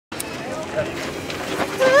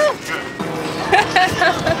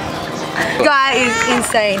Guy is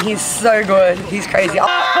insane. He's so good. He's crazy. Oh,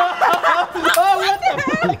 what the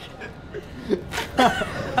fuck?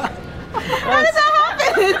 How did that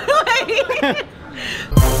happen? Like...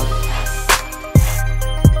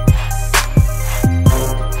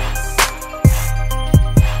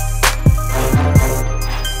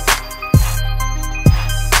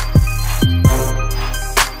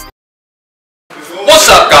 What's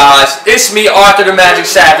up, guys? It's me, Arthur the Magic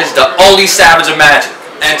Savage, the only Savage of Magic.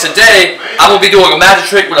 And today, I'm going to be doing a magic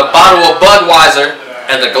trick with a bottle of Budweiser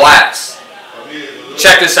and the glass.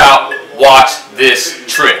 Check this out. Watch this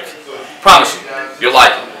trick. Promise you, you'll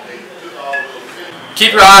like it.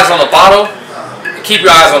 Keep your eyes on the bottle and keep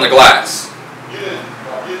your eyes on the glass.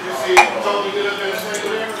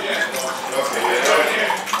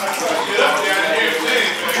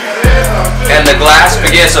 And the glass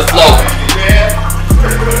begins to float.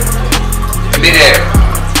 Mid-air.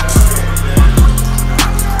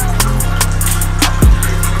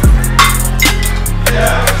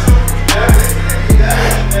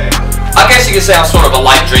 I guess you could say I'm sort of a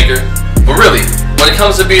light drinker, but really, when it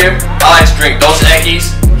comes to beer, I like to drink Dos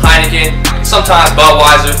Equis, Heineken, sometimes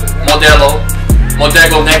Budweiser, Modelo,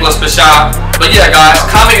 Negro Special. But yeah, guys,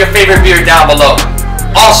 comment your favorite beer down below.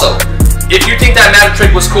 Also, if you think that magic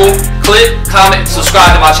trick was cool, click, comment,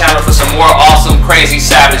 subscribe to my channel for some more awesome, crazy,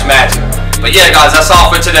 savage magic. But yeah, guys, that's all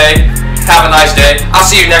for today. Have a nice day. I'll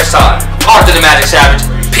see you next time. Arthur the Magic Savage.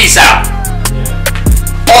 Peace out.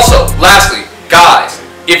 Also, lastly, guys,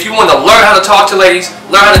 if you want to learn how to talk to ladies,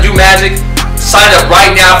 learn how to do magic, sign up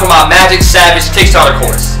right now for my Magic Savage Kickstarter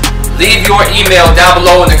course. Leave your email down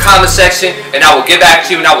below in the comment section, and I will get back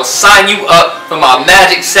to you, and I will sign you up for my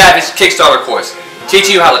Magic Savage Kickstarter course,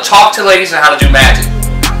 teaching you how to talk to ladies and how to do magic.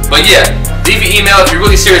 But yeah, leave your email if you're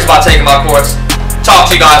really serious about taking my course. Talk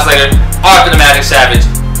to you guys later. Arthur the Magic Savage.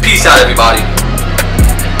 Peace out, everybody.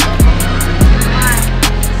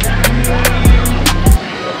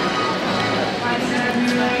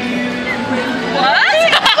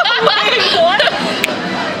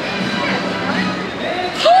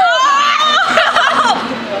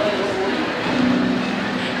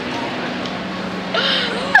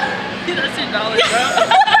 That's $2,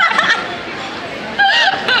 bro.